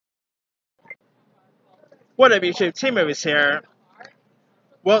What up, YouTube? Team Movies here.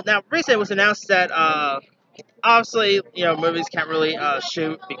 Well, now recently it was announced that obviously movies can't really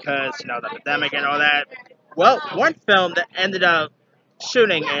shoot because the pandemic and all that. Well, one film that ended up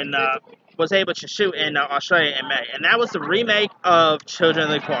shooting and was able to shoot in Australia in May, and that was the remake of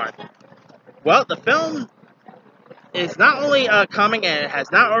Children of the Corn. Well, the film is not only coming and it has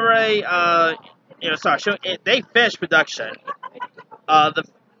not already started shooting. They finished production. The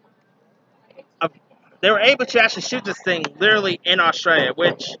They were able to actually shoot this thing literally in Australia,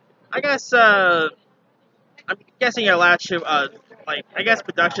 which I guess I'm guessing you're allowed to I guess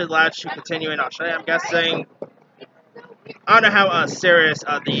production is allowed to continue in Australia. I'm guessing. I don't know how serious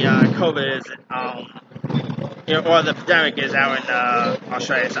the COVID is, or the pandemic is out in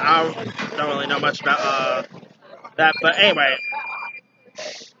Australia. So I don't really know much about that. But anyway,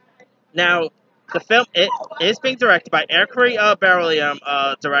 now the film it is being directed by Air Korea Beryllium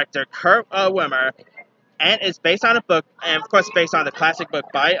director Kurt Wimmer, and it's based on a book, and of course based on the classic book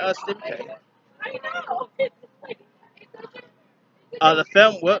by Stephen King. The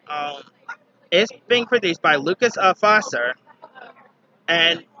film is being produced by Lucas Foster,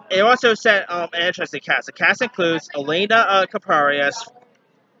 and it also set an interesting cast. The cast includes Elena Caparius,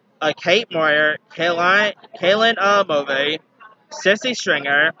 Kate Moyer, Kaylin Move, Sissy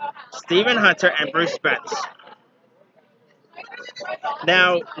Stringer, Stephen Hunter, and Bruce Spence.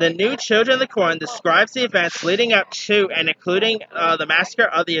 Now, the new Children of the Corn describes the events leading up to and including the massacre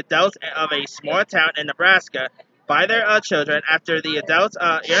of the adults of a small town in Nebraska by their children after the adults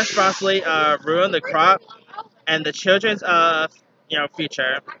irresponsibly ruined the crop and the children's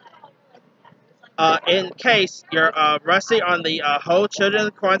future. In case you're rusty on the whole Children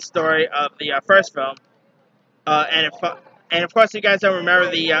of the Corn story of the first film, and of course you guys don't remember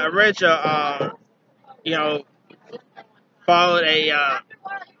the original, followed a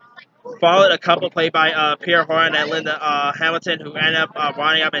followed a couple played by Pierre Horn and Linda Hamilton, who ended up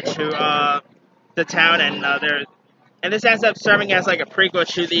winding up into the town, and this ends up serving as like a prequel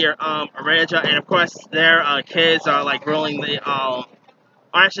to the original, and of course their kids are like ruling the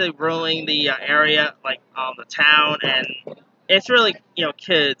actually ruling the area, like the town, and it's really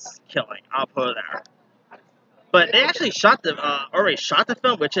kids killing. I'll put it there. But they actually already shot the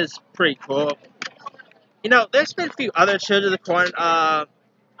film, which is pretty cool. There's been a few other Children of the Corn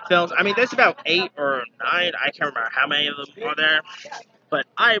films. I mean, there's about 8 or 9. I can't remember how many of them are there. But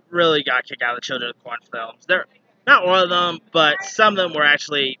I really got a kick out of the Children of the Corn films. They're not all of them, but some of them were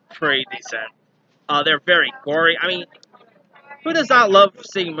actually pretty decent. They're very gory. I mean, who does not love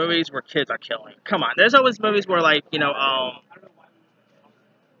seeing movies where kids are killing? Come on, there's always movies where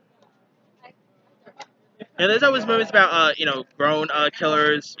there's always movies about grown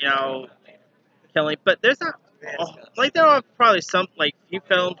killers, killing, but there's not. Oh, like there are probably some few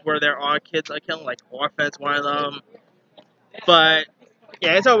films where there are kids killing, like Orphan's one of them. But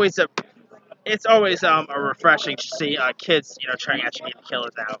yeah, it's always a refreshing to see kids trying to actually get the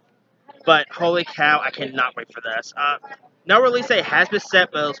killers out. But holy cow, I cannot wait for this. No release date has been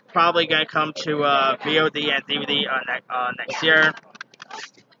set, but it's probably going to come to VOD and DVD next year.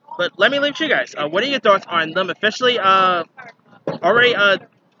 But let me leave to you guys. What are your thoughts on them officially already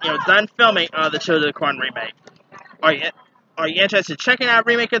done filming the Children of the Corn remake? Are you interested in checking out a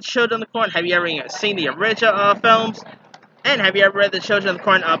remake of Children of the Corn? Have you ever seen the original films? And have you ever read the Children of the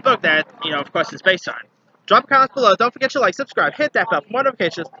Corn book that of course is based on? Drop comments below. Don't forget to like, subscribe, hit that bell for more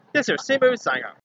notifications. This is Team Movies signing off.